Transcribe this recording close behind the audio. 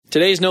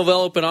Today's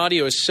Novell Open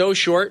Audio is so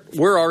short,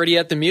 we're already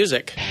at the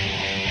music.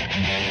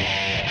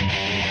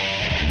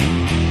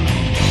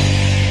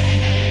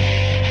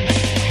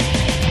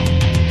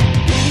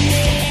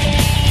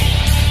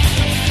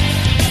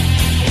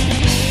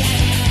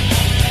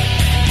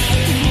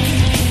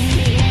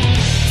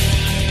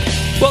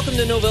 Welcome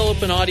to Novell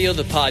Open Audio,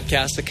 the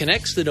podcast that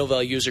connects the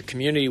Novell user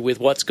community with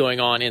what's going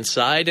on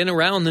inside and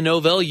around the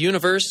Novell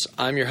universe.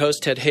 I'm your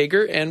host, Ted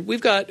Hager, and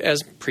we've got,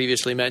 as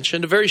previously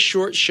mentioned, a very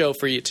short show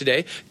for you today.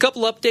 A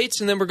couple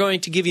updates, and then we're going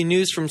to give you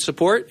news from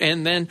support,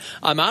 and then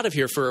I'm out of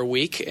here for a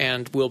week,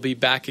 and we'll be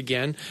back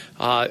again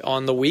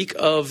on the week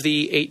of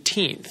the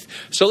 18th.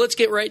 So let's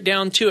get right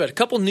down to it. A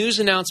couple news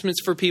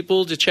announcements for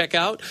people to check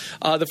out.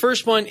 The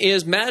first one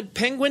is Mad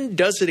Penguin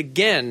does it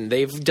again.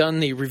 They've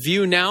done the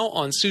review now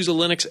on SUSE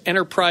Linux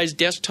Enterprise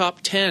Desktop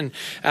 10.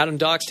 Adam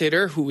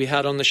Dockstader, who we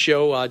had on the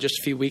show just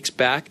a few weeks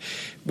back,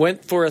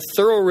 went for a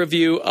thorough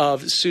review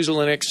of SUSE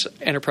Linux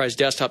Enterprise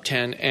Desktop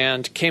 10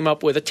 and came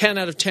up with a 10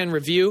 out of 10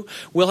 review.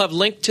 We'll have a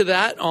link to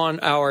that on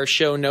our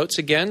show notes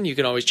again. You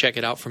can always check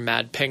it out from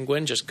Mad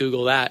Penguin. Just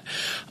Google that.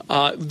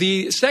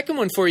 The second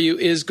one for you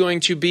is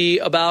going to be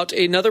about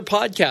another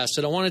podcast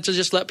that I wanted to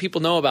just let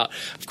people know about.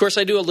 Of course,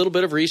 I do a little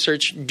bit of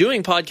research.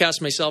 Doing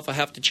podcasts myself, I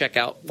have to check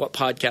out what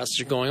podcasts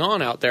are going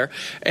on out there.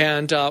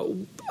 And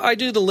I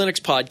do the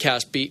Linux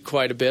podcast beat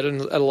quite a bit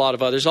and a lot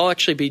of others. I'll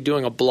actually be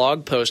doing a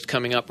blog post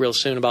coming up real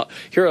soon about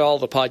here are all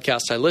the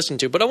podcasts I listen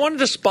to. But I wanted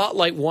to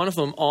spotlight one of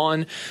them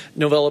on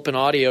Novell Open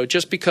Audio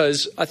just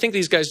because I think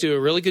these guys do a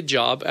really good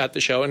job at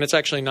the show. And it's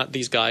actually not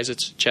these guys,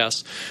 it's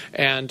Chess.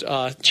 And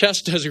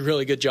Chess does a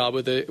really good job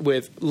with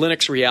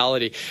Linux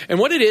Reality. And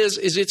what it is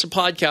it's a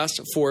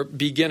podcast for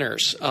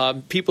beginners,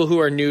 people who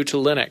are new to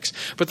Linux.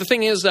 But the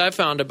thing is that I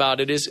found about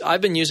it is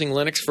I've been using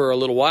Linux for a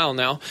little while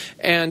now.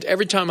 And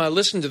every time I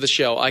listen to the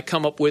show, I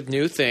come up with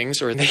new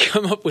things, or they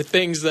come up with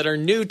things that are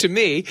new to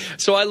me,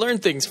 so I learn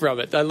things from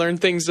it. I learn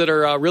things that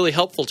are really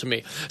helpful to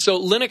me. So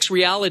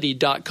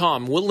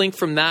linuxreality.com, we'll link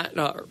from that.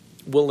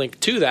 We'll link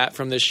to that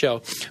from this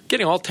show. I'm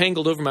getting all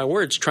tangled over my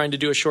words trying to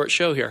do a short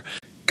show here.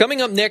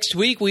 Coming up next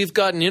week, we've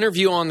got an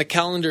interview on the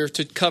calendar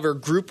to cover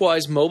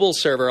GroupWise mobile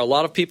server. A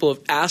lot of people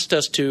have asked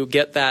us to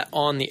get that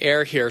on the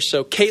air here.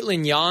 So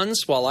Caitlin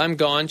Jans, while I'm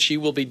gone, she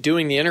will be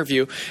doing the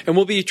interview, and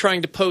we'll be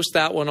trying to post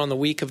that one on the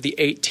week of the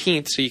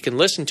 18th so you can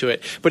listen to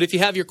it. But if you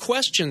have your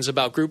questions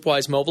about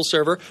GroupWise mobile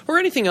server or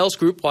anything else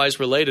GroupWise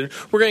related,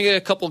 we're going to get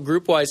a couple of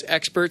GroupWise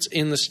experts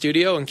in the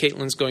studio, and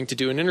Caitlin's going to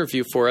do an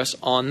interview for us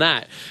on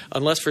that.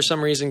 Unless for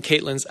some reason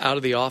Caitlin's out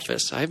of the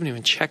office. I haven't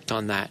even checked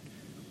on that.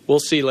 We'll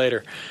see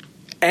later.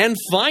 And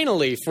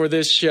finally, for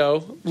this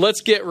show,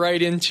 let's get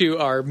right into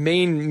our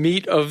main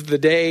meat of the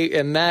day,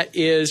 and that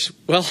is,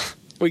 well,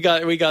 we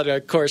got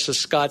of course, a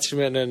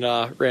Scotsman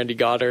and Randy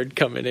Goddard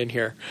coming in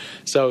here.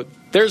 So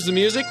there's the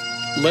music.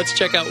 Let's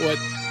check out what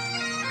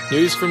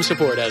News from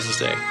Support has to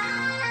say.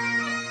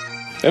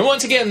 And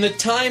once again, the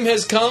time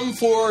has come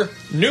for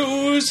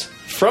News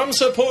from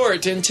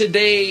Support, and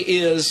today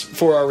is,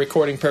 for our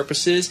recording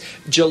purposes,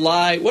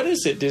 July, what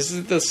is it? Is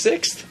it the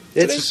 6th?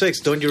 It's the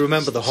 6th. Don't you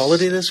remember the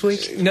holiday this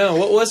week? No.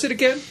 What was it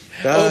again?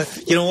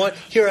 You know what?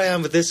 Here I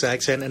am with this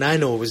accent, and I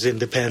know it was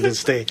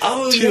Independence Day.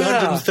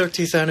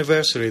 230th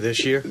anniversary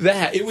this year.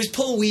 It was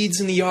pull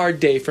weeds in the yard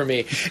day for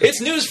me. It's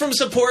News from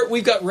Support.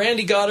 We've got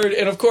Randy Goddard,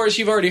 and of course,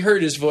 you've already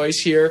heard his voice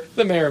here,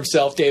 the mayor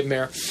himself, Dave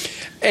Mayer.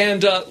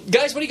 And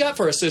guys, what do you got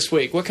for us this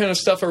week? What kind of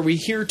stuff are we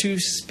here to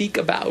speak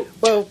about?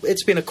 Well,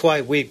 it's been a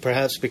quiet week,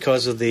 perhaps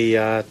because of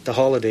the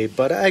holiday,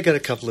 but I got a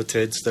couple of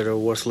tids that are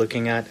worth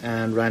looking at,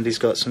 and Randy's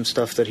got some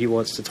stuff that he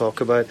wants to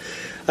talk about.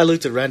 I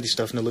looked at Randy's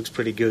stuff, and it looks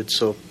pretty good,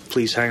 so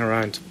please hang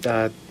around.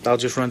 I'll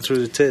just run through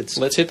the tids.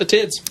 Let's hit the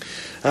tids.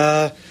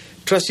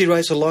 Trustee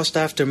rights are lost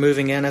after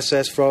moving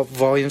NSS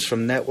volumes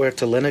from NetWare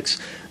to Linux.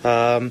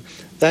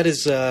 That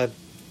is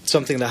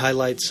something that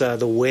highlights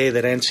the way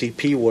that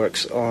NCP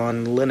works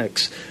on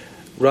Linux.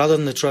 Rather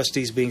than the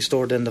trustees being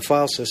stored in the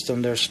file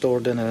system, they're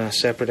stored in a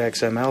separate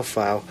XML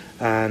file,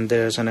 and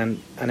there's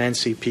an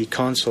NCP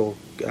console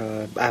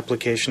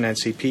application,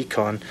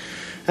 NCPcon,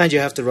 and you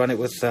have to run it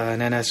with an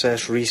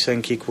NSS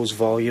resync equals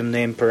volume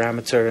name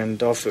parameter,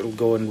 and off it will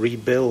go and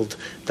rebuild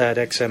that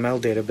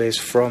XML database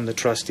from the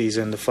trustees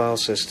in the file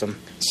system.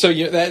 So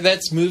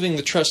that's moving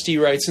the trustee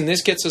rights, and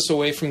this gets us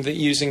away from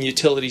using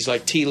utilities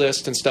like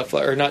TList and stuff,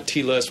 or not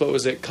TList, what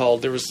was it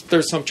called?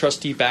 There's some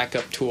trustee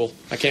backup tool.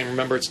 I can't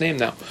remember its name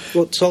now.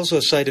 Well, it's also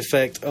a side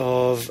effect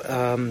of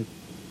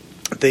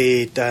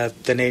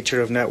the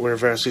nature of NetWare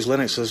versus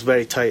Linux. There's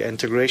very tight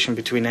integration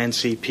between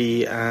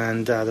NCP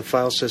and the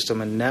file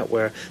system and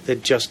NetWare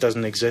that just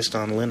doesn't exist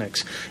on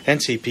Linux.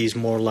 NCP is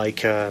more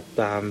like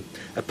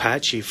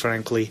Apache,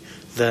 frankly,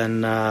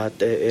 than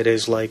it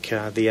is like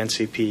the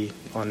NCP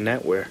on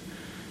NetWare.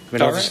 I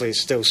mean, obviously, it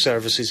still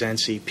services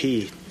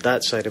NCP.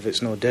 That side of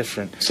it's no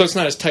different. So it's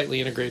not as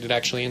tightly integrated,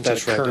 actually, into the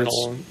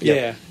kernel.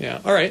 Yeah.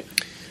 All right.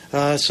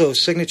 So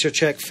signature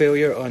check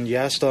failure on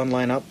Yast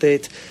Online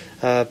Update.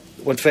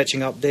 When fetching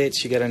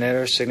updates, you get an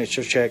error.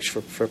 Signature checks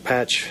for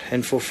patch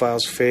info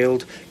files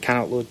failed.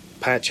 Cannot load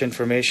patch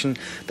information.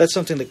 That's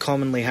something that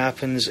commonly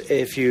happens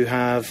if you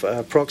have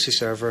a proxy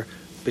server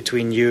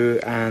between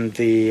you and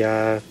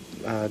the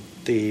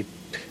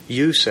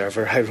U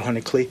server,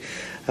 ironically.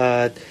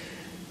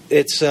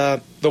 It's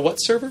the what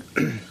server?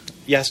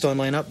 Yast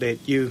Online Update,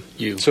 U.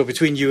 U. So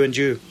between you and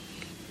you.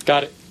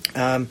 Got it.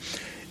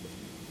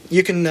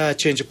 You can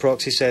change the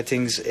proxy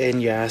settings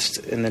in Yast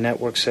in the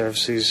Network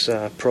Services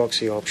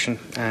proxy option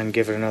and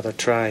give it another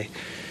try.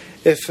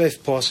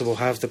 If possible,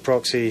 have the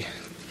proxy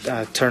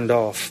turned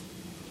off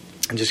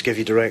and just give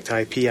you direct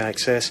IP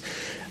access.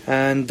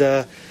 And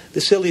the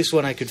silliest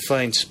one I could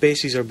find,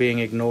 spaces are being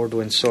ignored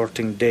when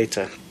sorting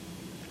data.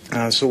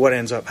 So what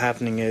ends up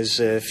happening is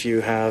if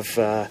you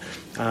have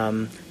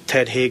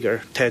Ted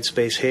Hager, Ted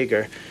space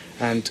Hager,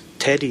 and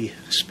Teddy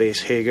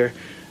space Hager,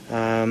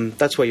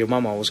 that's what your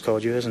mum always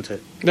called you, isn't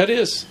it? That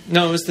is.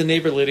 No, it was the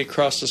neighbor lady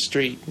across the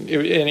street. And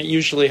it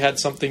usually had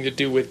something to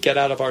do with get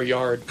out of our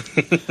yard.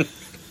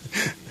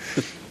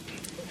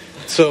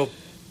 So,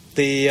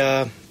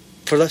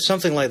 for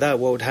something like that,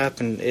 what would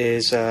happen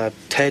is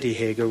Teddy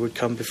Hager would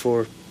come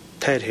before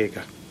Ted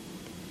Hager.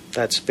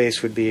 That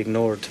space would be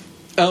ignored.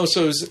 Oh,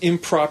 so it was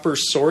improper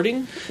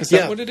sorting? Is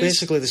that what it is?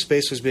 Basically the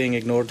space was being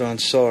ignored on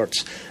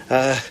sorts.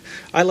 I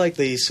like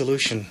the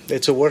solution.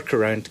 It's a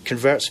workaround.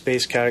 Convert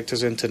space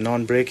characters into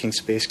non-breaking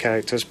space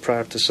characters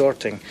prior to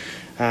sorting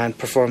and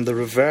perform the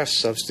reverse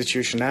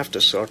substitution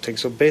after sorting.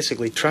 So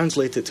basically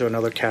translate it to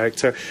another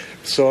character,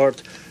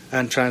 sort,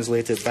 and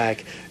translate it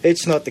back.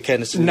 It's not the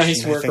kind of solution.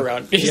 Nice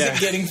workaround. Is it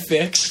getting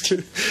fixed?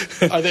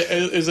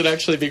 Is it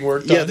actually being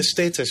worked on? Yeah, the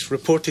status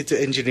reported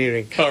to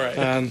engineering. All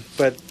right.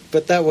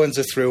 But that one's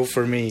a thrill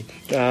for me.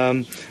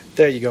 There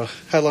you go.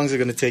 How long is it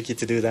going to take you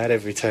to do that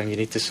every time you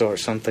need to sort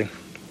something?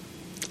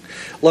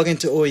 Log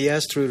into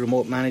OES through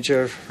Remote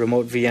Manager.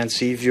 Remote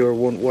VNC Viewer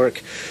won't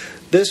work.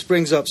 This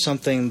brings up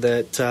something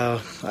that I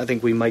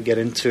think we might get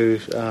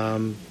into,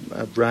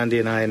 Randy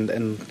and I,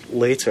 in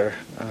later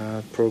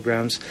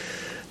programs.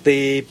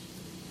 There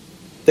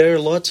are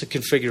lots of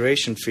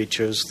configuration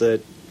features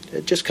that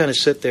just kind of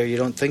sit there, you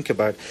don't think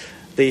about.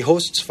 The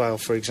hosts file,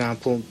 for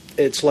example,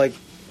 it's like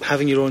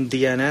having your own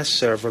DNS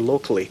server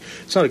locally.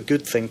 It's not a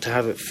good thing to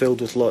have it filled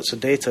with lots of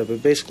data,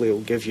 but basically it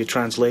will give you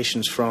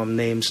translations from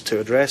names to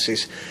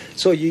addresses.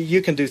 So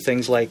you can do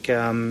things like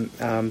change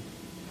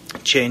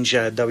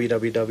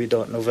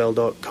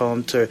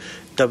www.novell.com to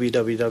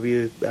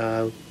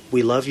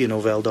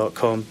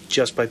www.weloveYouNovell.com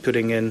just by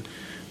putting in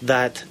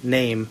that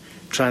name,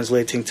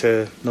 translating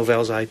to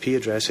Novell's IP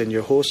address in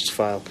your hosts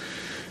file.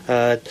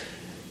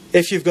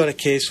 If you've got a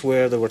case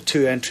where there were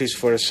two entries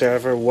for a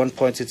server, one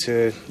pointed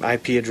to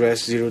IP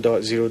address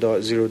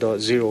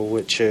 0.0.0.0,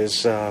 which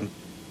is a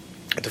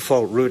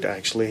default root,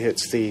 actually.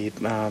 It's the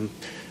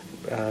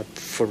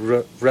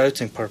for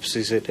routing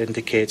purposes, it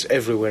indicates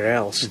everywhere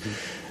else.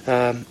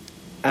 Mm-hmm.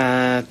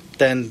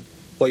 Then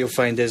what you'll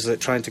find is that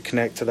trying to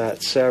connect to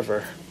that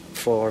server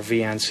for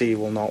VNC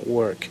will not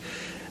work.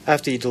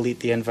 After you delete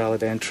the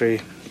invalid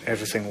entry,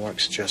 everything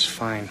works just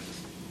fine.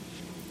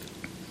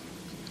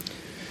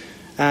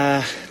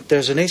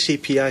 There's an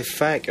ACPI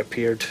FAQ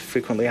appeared,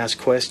 frequently asked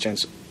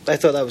questions. I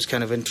thought that was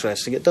kind of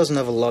interesting. It doesn't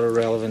have a lot of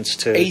relevance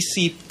to...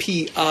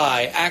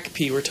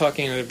 ACPI, we're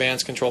talking an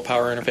Advanced Control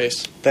Power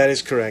Interface. That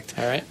is correct.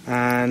 All right.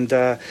 And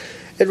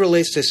it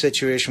relates to a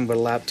situation where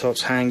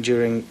laptops hang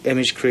during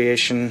image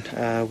creation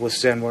with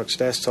ZenWorks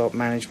desktop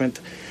management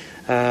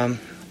and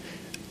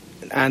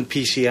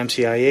PC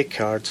MCIA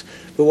cards.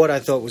 But what I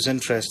thought was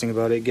interesting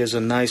about it gives a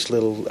nice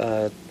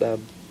little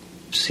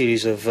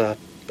series of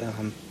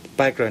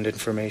background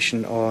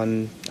information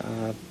on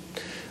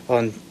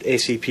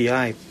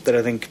ACPI that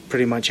I think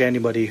pretty much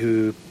anybody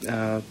who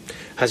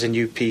has a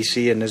new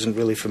PC and isn't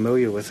really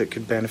familiar with it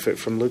could benefit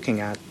from looking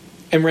at.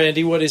 And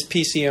Randy, what is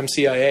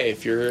PCMCIA?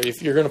 If you're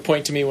going to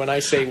point to me when I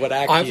say what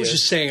ACPI is. I was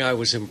just saying I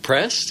was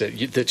impressed that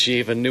you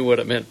even knew what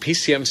it meant.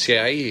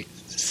 PCMCIA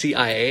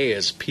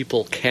is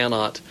people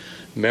cannot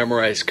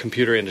memorize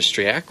computer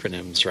industry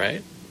acronyms,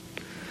 right?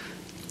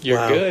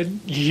 You're good.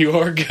 You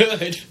are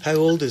good. How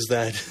old is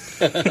that?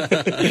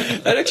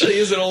 That actually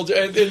is an old...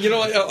 And you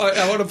know,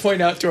 I want to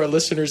point out to our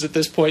listeners at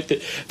this point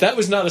that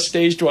was not a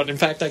staged one. In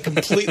fact, I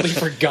completely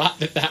forgot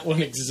that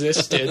one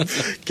existed.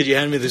 Could you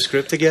hand me the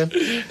script again?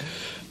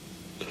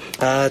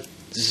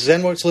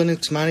 ZenWorks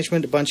Linux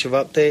Management, a bunch of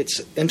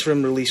updates.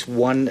 Interim Release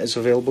 1 is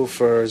available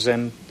for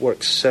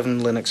ZenWorks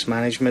 7 Linux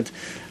Management,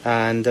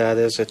 and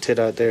there's a TID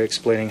out there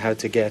explaining how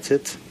to get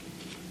it.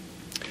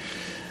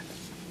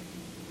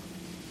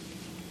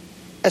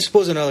 I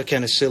suppose another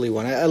kind of silly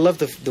one. I love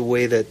the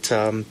way that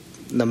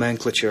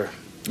nomenclature,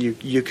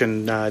 you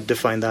can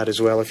define that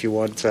as well if you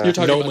want. You're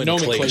talking about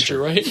nomenclature,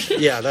 right?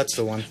 Yeah, that's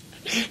the one.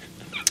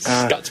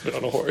 Scott's been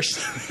on a horse.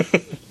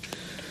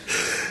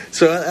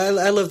 So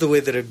I love the way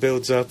that it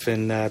builds up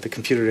in the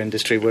computer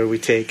industry, where we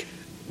take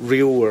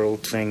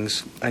real-world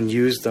things and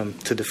use them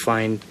to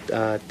define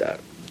the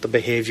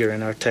behavior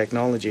in our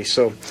technology.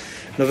 So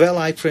Novell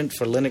iPrint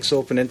for Linux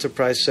Open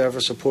Enterprise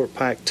Server Support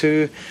Pack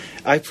 2.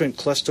 iPrint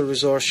cluster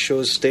resource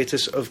shows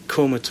status of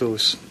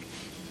comatose.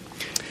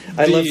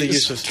 I love the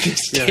use of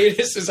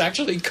status is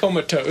actually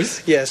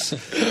comatose. Yes.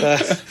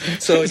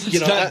 So it's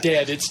not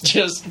dead. It's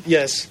just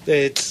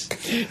it's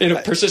in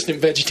a persistent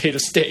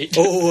vegetative state.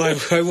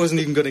 I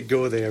wasn't even going to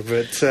go there,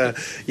 but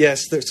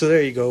yes. So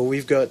there you go.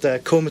 We've got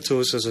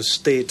comatose as a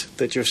state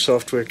that your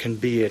software can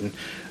be in.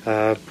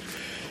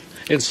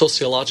 In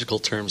sociological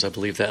terms, I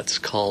believe that's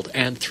called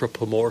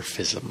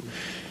anthropomorphism.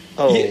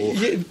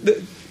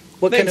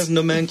 What kind of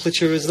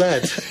nomenclature is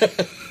that?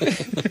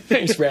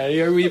 Thanks,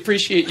 Randy. We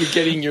appreciate you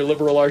getting your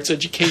liberal arts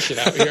education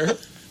out here.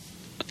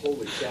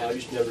 Holy cow, I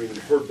just never even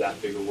heard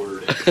that big a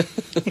word.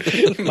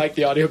 Mike,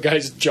 the audio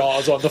guy's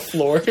jaw's on the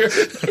floor.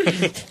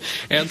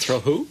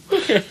 Anthro who?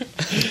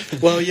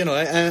 Well,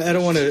 I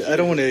don't want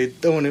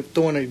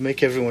to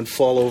make everyone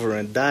fall over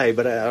and die,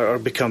 or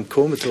become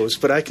comatose.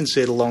 But I can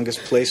say the longest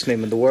place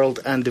name in the world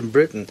and in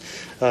Britain.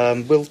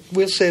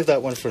 We'll save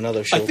that one for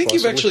another show. I think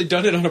you've actually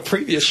done it on a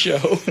previous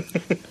show.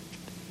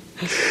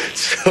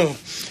 So,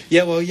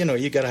 yeah, well,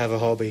 you got to have a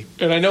hobby,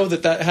 and I know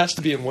that has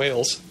to be in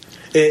Wales.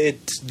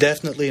 It's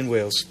definitely in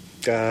Wales.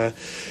 So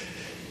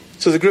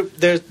the group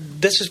there.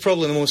 This is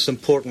probably the most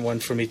important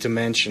one for me to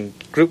mention.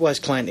 Groupwise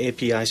Client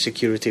API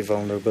security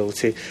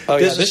vulnerability. Oh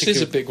yeah, this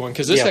is a big one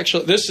because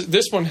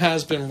this one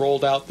has been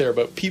rolled out there,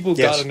 but people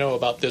got to know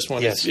about this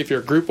one if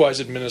you're a Groupwise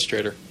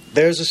administrator.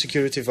 There's a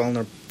security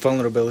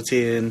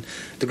vulnerability in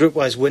the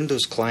Groupwise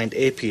Windows Client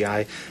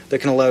API that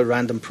can allow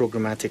random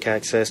programmatic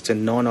access to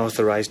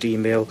non-authorized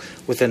email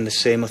within the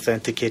same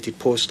authenticated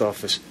post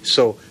office.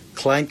 So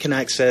client can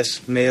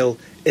access mail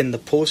in the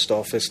post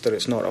office that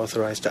it's not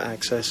authorized to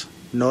access,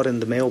 not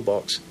in the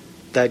mailbox.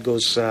 That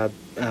goes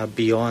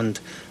beyond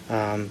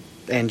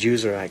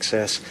end-user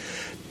access.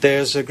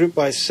 There's a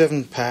Groupwise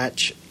 7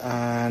 patch,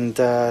 and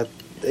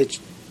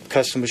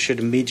customers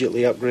should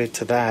immediately upgrade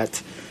to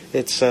that.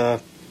 It's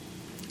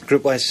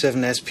Groupwise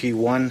 7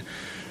 SP1.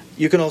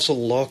 You can also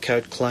lock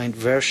out client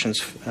versions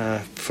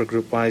for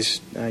Groupwise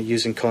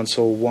using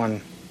Console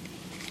 1.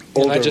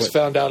 And I just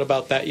found out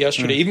about that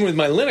yesterday, even with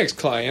my Linux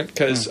client,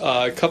 because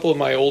a couple of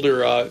my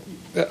older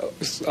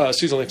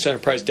Susan Linux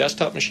Enterprise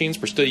desktop machines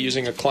were still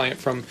using a client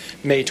from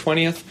May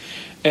 20th,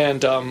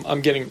 and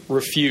I'm getting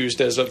refused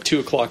as of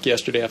 2 o'clock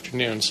yesterday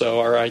afternoon, so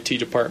our IT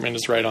department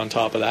is right on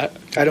top of that.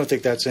 I don't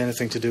think that's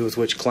anything to do with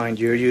which client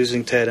you're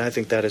using, Ted. I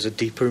think that has a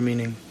deeper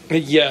meaning.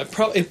 Yeah,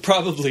 it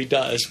probably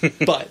does.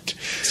 But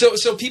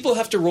so people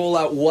have to roll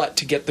out what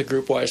to get the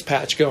Groupwise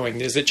patch going?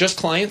 Is it just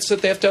clients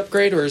that they have to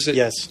upgrade, or is it?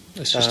 Yes,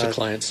 it's just a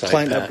client-side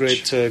client patch.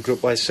 Upgrade to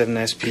Groupwise 7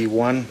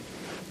 SP1.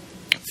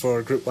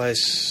 For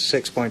Groupwise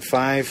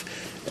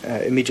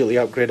 6.5, immediately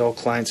upgrade all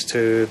clients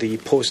to the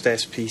post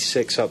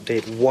SP6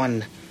 update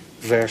 1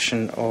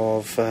 version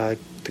of the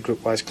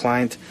Groupwise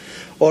client,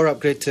 or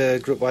upgrade to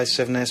Groupwise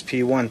 7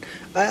 SP1.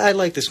 I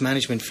like this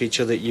management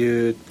feature that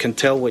you can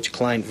tell which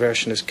client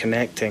version is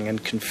connecting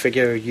and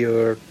configure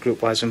your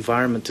Groupwise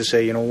environment to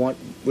say, you know what,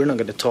 we're not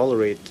going to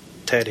tolerate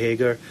Ted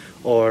Hager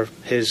or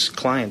his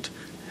client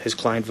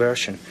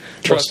version.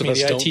 Trust me,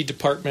 the IT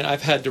department,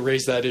 I've had to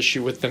raise that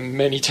issue with them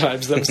many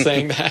times, them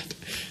saying that.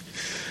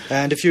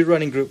 And if you're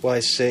running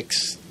Groupwise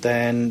 6,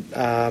 then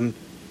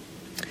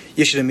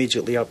you should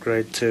immediately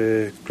upgrade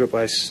to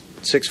Groupwise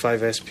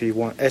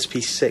 6.5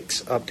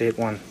 SP6 Update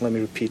 1. Let me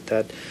repeat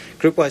that.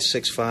 Groupwise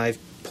 6.5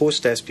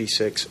 Post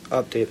SP6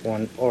 Update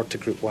 1 or to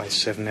Groupwise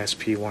 7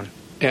 SP1.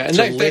 Yeah, and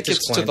that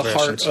gets to the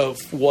heart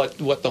of what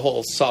the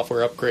whole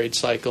software upgrade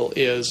cycle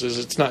is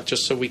it's not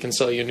just so we can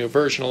sell you a new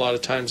version. A lot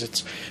of times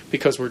it's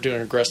because we're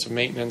doing aggressive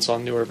maintenance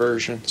on newer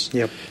versions.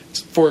 Yep.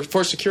 For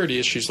security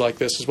issues like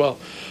this as well.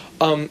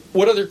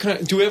 What other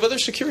do we have other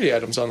security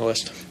items on the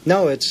list?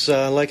 No, it's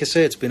like I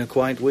say, it's been a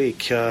quiet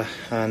week,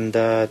 and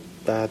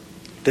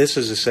this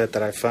is a set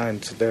that I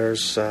found.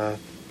 There's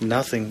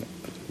nothing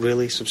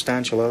really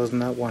substantial other than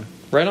that one.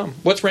 Right on.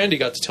 What's Randy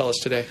got to tell us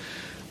today?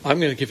 I'm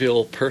going to give you a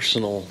little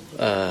personal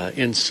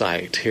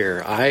insight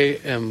here. I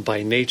am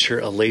by nature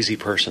a lazy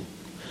person.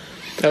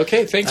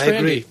 Okay, thanks,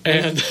 Randy.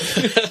 And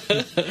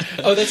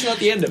oh, that's not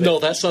the end of it. No,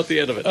 that's not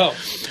the end of it. Oh,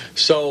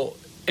 so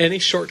any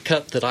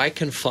shortcut that I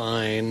can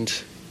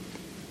find,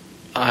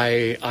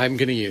 I'm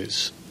going to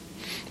use.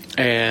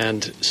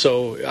 And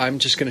so I'm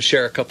just going to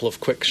share a couple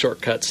of quick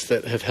shortcuts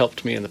that have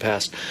helped me in the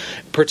past,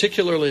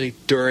 particularly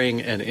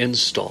during an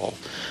install,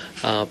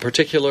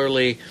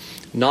 particularly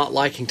not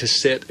liking to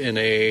sit in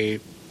a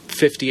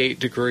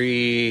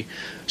 58-degree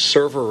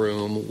server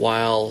room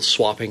while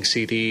swapping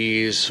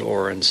CDs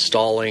or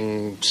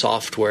installing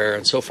software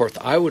and so forth.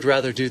 I would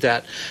rather do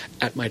that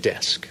at my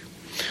desk.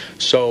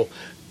 So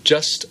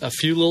just a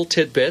few little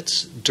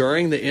tidbits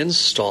during the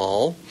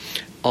install.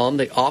 On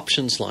the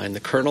options line, the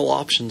kernel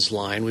options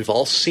line, we've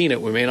all seen it.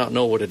 We may not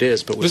know what it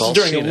is, but we've all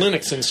seen it. This is during a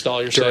Linux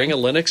install, you're saying? During a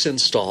Linux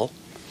install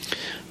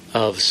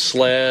of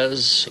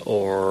SLES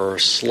or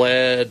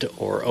SLED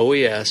or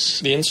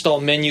OES. The install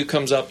menu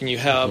comes up and you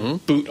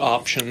have boot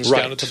options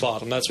down at the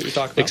bottom. That's what you're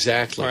talking about?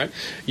 Exactly. All right.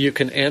 You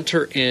can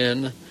enter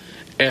in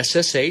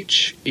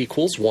SSH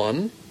equals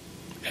 1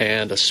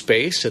 and a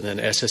space and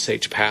then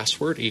SSH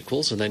password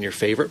equals and then your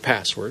favorite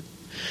password.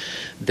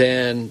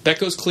 then That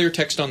goes clear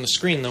text on the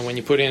screen, though, when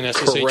you put in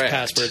SSH Correct.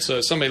 password.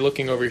 So somebody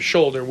looking over your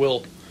shoulder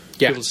will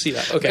be able to see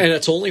that. Okay. And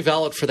it's only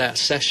valid for that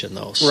session,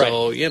 though.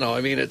 So, it's You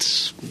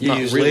not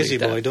use really Lazy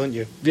that. Boy, don't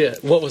you? Yeah.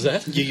 What was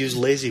that? You use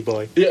Lazy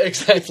Boy. Yeah,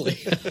 exactly.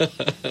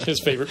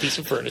 His favorite piece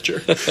of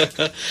furniture.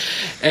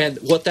 And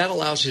what that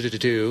allows you to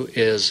do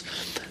is,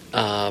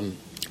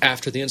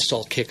 after the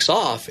install kicks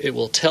off, it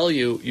will tell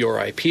you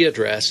your IP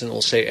address, and it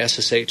will say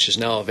SSH is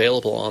now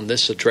available on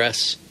this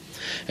address.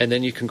 And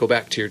then you can go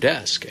back to your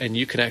desk, and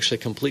you can actually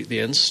complete the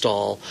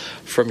install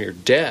from your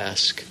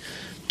desk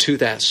to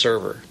that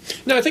server.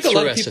 Now, I think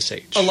through a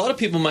SSH. lot of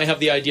people might have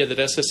the idea that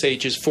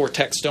SSH is for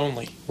text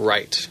only,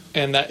 Right.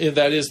 and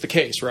that is the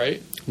case,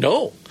 right?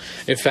 No.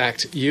 In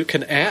fact, you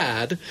can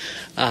add,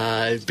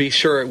 be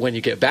sure when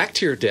you get back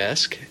to your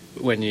desk,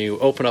 when you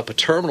open up a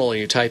terminal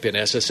and you type in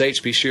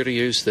SSH, be sure to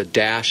use the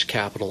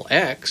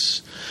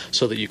 $X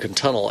so that you can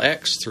tunnel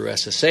X through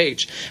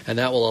SSH, and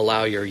that will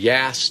allow your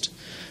YAST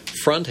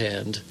front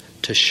end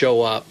to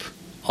show up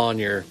on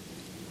your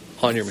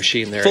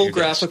machine there. Full at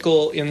your desk.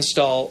 graphical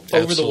install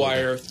over the Absolutely.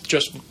 wire,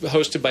 just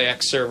hosted by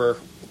X server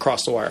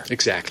across the wire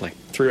Exactly.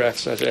 through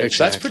SSH. That's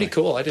Exactly. pretty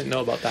cool. I didn't know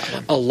about that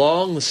one.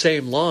 Along the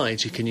same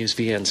lines, you can use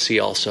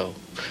VNC also.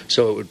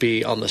 So it would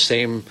be on the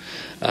same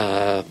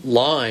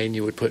line,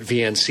 you would put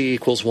VNC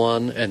equals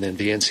 1, and then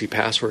VNC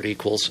password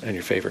equals, and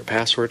your favorite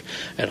password,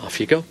 and off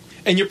you go.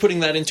 And you're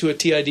putting that into a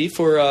TID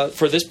for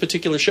this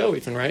particular show,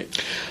 even, right?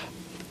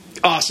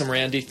 Awesome,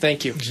 Randy.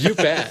 Thank you. You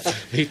bet.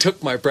 He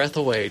took my breath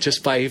away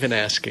just by even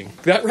asking.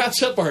 That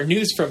wraps up our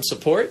news from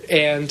support,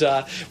 and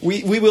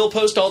we will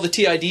post all the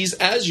TIDs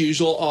as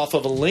usual off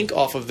of a link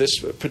off of this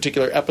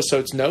particular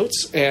episode's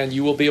notes, and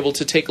you will be able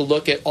to take a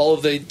look at all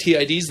of the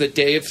TIDs that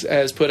Dave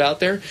has put out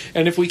there,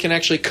 and if we can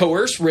actually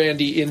coerce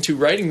Randy into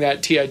writing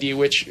that TID,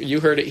 which you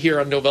heard it here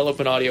on Novell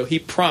Open Audio, he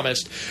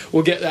promised,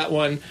 we'll get that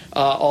one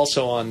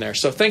also on there.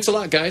 So thanks a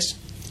lot, guys.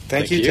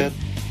 Thank you, Ted.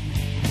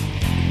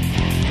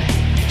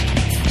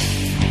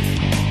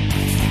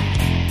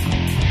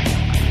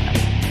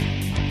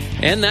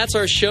 And that's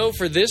our show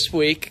for this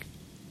week.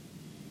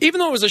 Even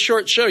though it was a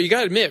short show, you got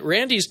to admit,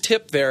 Randy's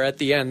tip there at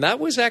the end, that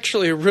was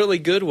actually a really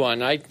good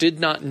one. I did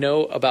not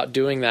know about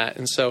doing that.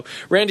 And so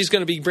Randy's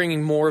going to be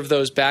bringing more of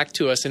those back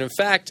to us. And in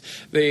fact,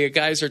 the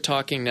guys are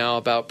talking now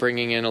about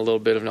bringing in a little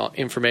bit of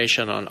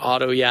information on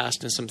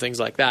AutoYast and some things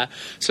like that.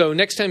 So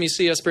next time you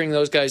see us bring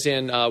those guys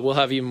in, we'll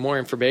have even more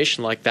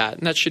information like that.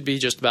 And that should be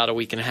just about a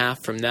week and a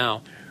half from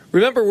now.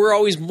 Remember, we're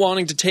always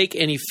wanting to take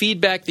any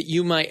feedback that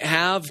you might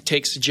have,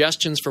 take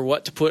suggestions for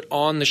what to put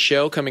on the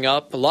show coming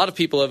up. A lot of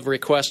people have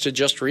requested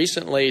just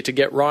recently to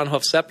get Ron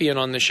Hovsepian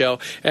on the show,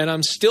 and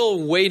I'm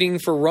still waiting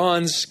for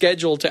Ron's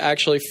schedule to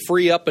actually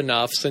free up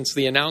enough since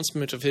the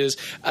announcement of his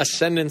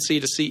ascendancy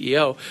to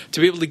CEO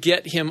to be able to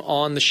get him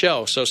on the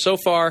show. So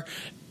far,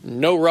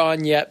 no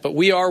Ron yet, but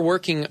we are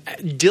working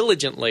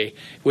diligently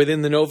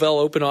within the Novell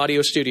Open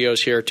Audio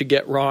Studios here to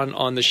get Ron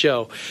on the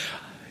show.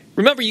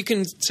 Remember, you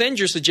can send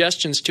your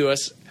suggestions to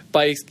us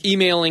by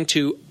emailing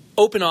to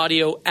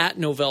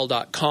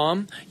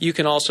openaudio@novell.com. You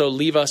can also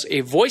leave us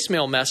a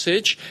voicemail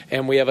message,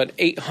 and we have an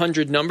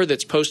 800 number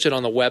that's posted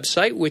on the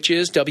website, which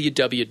is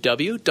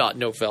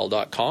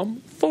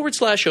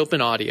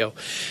www.novell.com/openaudio.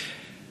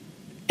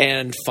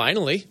 And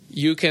finally,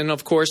 you can,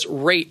 of course,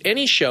 rate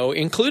any show,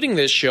 including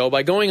this show,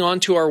 by going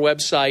onto our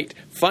website,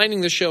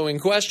 finding the show in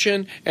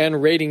question,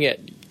 and rating it.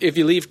 If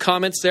you leave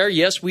comments there,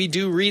 yes, we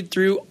do read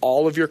through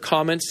all of your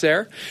comments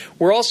there.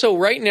 We're also,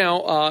 right now,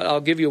 I'll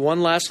give you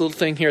one last little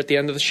thing here at the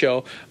end of the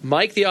show.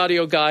 Mike, the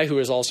audio guy, who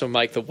is also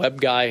Mike, the web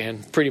guy,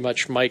 and pretty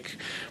much Mike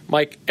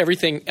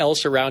everything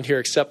else around here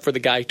except for the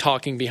guy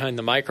talking behind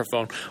the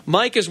microphone.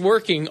 Mike is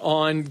working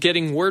on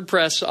getting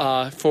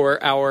WordPress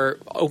for our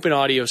Open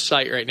Audio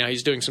site right now.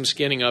 He's doing some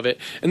skinning of it.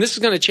 And this is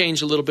going to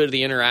change a little bit of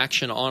the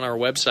interaction on our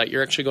website.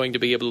 You're actually going to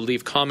be able to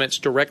leave comments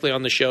directly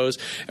on the shows,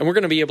 and we're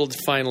going to be able to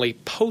finally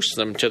post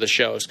them to the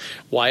shows.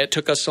 Why it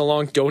took us so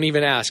long, don't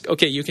even ask.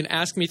 Okay, you can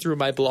ask me through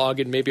my blog,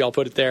 and maybe I'll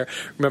put it there.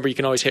 Remember, you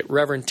can always hit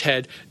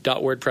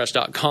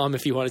reverendted.wordpress.com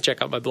if you want to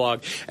check out my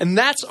blog. And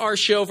that's our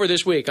show for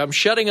this week. I'm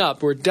shutting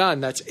up. We're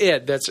done. That's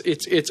it.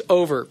 It's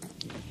over.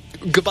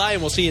 Goodbye,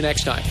 and we'll see you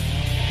next time.